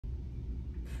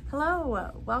Hello,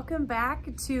 welcome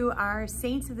back to our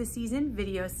Saints of the Season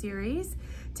video series.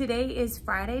 Today is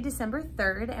Friday, December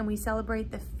 3rd, and we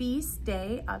celebrate the feast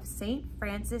day of Saint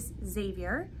Francis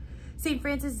Xavier. Saint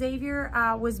Francis Xavier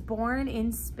was born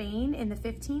in Spain in the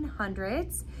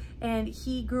 1500s, and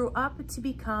he grew up to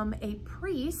become a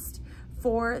priest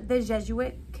for the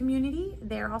Jesuit community.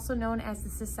 They're also known as the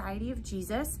Society of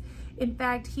Jesus. In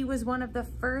fact, he was one of the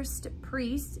first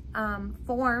priests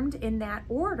formed in that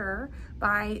order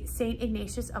by Saint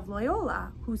Ignatius of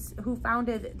Loyola, who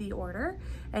founded the order.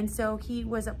 And so he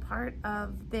was a part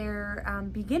of their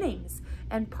beginnings.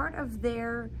 And part of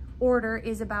their order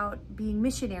is about being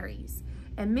missionaries.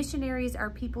 And missionaries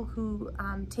are people who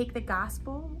take the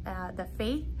gospel, the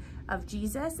faith of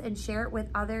Jesus, and share it with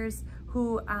others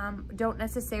who don't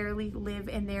necessarily live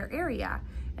in their area.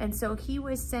 And so he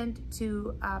was sent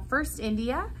to first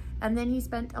India, and then he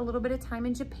spent a little bit of time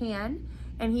in Japan,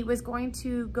 and he was going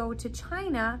to go to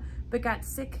China, but got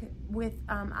sick with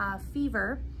a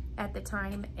fever at the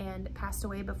time and passed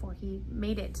away before he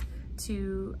made it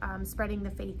to spreading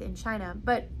the faith in China.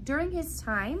 But during his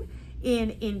time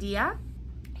in India,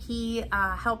 he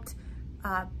helped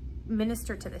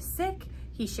minister to the sick.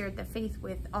 He shared the faith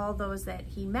with all those that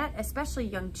he met, especially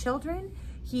young children.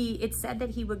 It's said that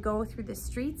he would go through the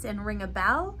streets and ring a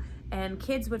bell, and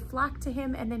kids would flock to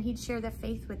him, and then he'd share the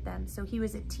faith with them. So he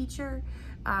was a teacher,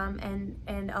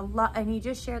 and he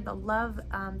just shared the love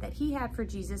that he had for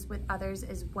Jesus with others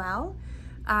as well.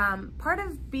 Part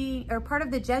of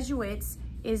the Jesuits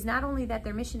is not only that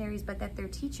they're missionaries, but that they're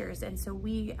teachers. And so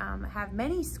we have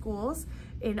many schools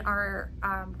in our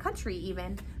country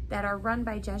even that are run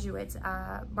by Jesuits.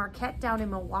 Marquette down in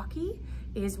Milwaukee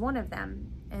is one of them.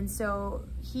 And so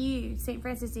St.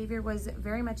 Francis Xavier was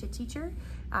very much a teacher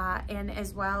and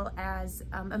as well as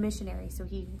a missionary. So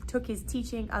he took his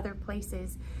teaching other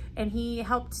places, and he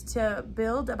helped to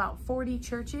build about 40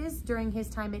 churches during his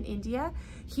time in India.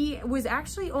 He was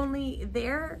actually only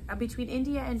there between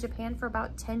India and Japan for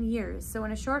about 10 years. So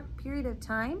in a short period of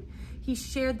time, he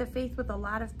shared the faith with a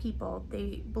lot of people.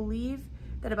 They believe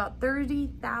that about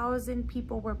 30,000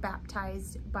 people were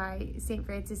baptized by St.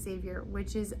 Francis Xavier,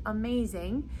 which is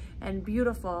amazing and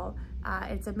beautiful.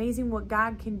 It's amazing what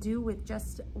God can do with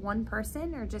just one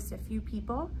person or just a few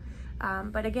people.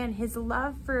 But again, his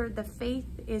love for the faith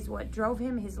is what drove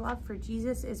him. His love for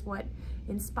Jesus is what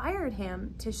inspired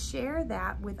him to share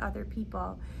that with other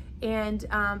people. And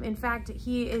in fact,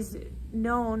 he is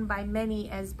known by many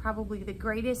as probably the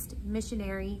greatest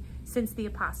missionary since the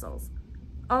apostles.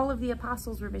 All of the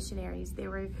apostles were missionaries. They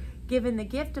were given the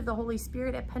gift of the Holy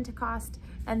Spirit at Pentecost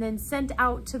and then sent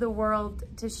out to the world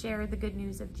to share the good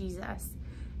news of Jesus.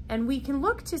 And we can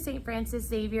look to St. Francis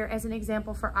Xavier as an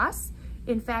example for us.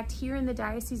 In fact, here in the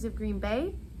Diocese of Green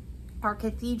Bay, our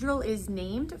cathedral is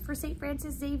named for St.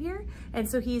 Francis Xavier, and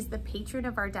so he's the patron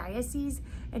of our diocese.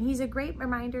 And he's a great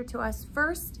reminder to us,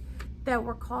 first, that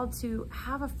we're called to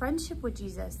have a friendship with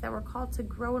Jesus, that we're called to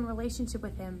grow in relationship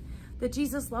with him, that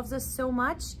Jesus loves us so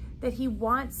much that he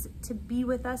wants to be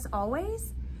with us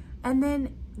always. And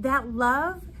then that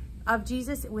love of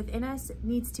Jesus within us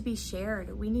needs to be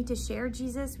shared. We need to share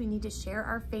Jesus. We need to share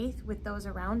our faith with those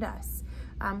around us.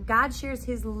 God shares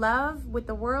his love with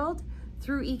the world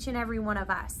through each and every one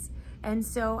of us. And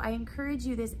so I encourage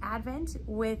you this Advent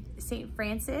with St.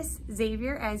 Francis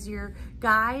Xavier as your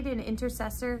guide and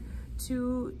intercessor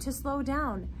to slow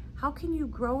down. How can you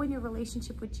grow in your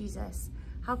relationship with Jesus?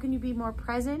 How can you be more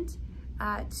present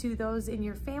to those in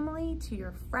your family, to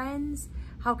your friends?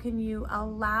 How can you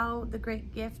allow the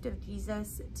great gift of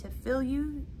Jesus to fill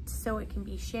you so it can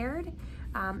be shared,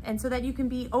 and so that you can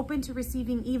be open to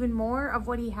receiving even more of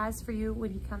what he has for you when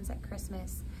he comes at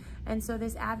Christmas? And so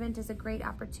this Advent is a great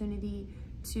opportunity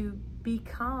to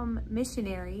become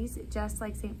missionaries, just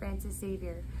like St. Francis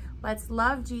Xavier. Let's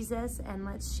love Jesus and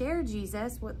let's share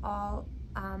Jesus with all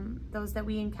those that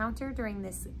we encounter during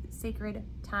this sacred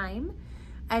time.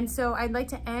 And so I'd like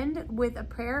to end with a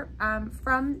prayer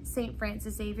from St.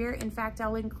 Francis Xavier. In fact,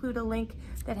 I'll include a link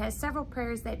that has several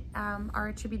prayers that are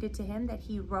attributed to him that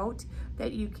he wrote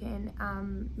that you can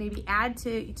maybe add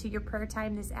to your prayer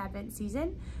time this Advent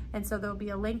season. And so there'll be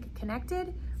a link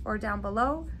connected or down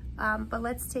below. But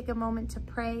let's take a moment to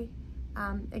pray.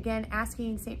 Again,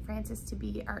 asking St. Francis to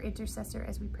be our intercessor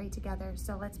as we pray together.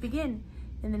 So let's begin.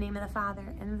 In the name of the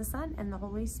Father, and of the Son, and the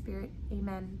Holy Spirit.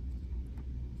 Amen.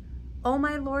 O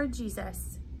my Lord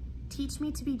Jesus, teach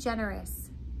me to be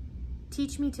generous.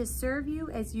 Teach me to serve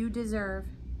you as you deserve,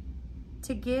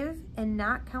 to give and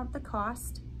not count the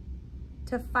cost,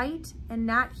 to fight and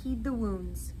not heed the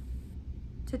wounds,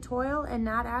 to toil and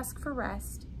not ask for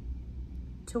rest,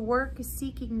 to work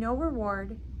seeking no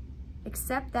reward,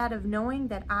 except that of knowing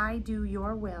that I do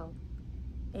your will.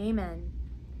 Amen.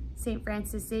 St.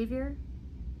 Francis Xavier,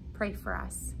 pray for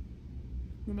us.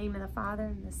 In the name of the Father,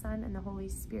 and the Son, and the Holy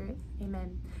Spirit.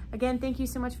 Amen. Again, thank you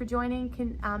so much for joining.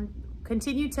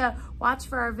 Continue to watch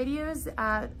for our videos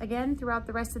again throughout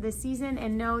the rest of this season,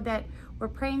 and know that we're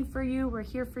praying for you, we're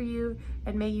here for you,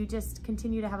 and may you just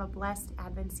continue to have a blessed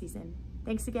Advent season.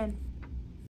 Thanks again.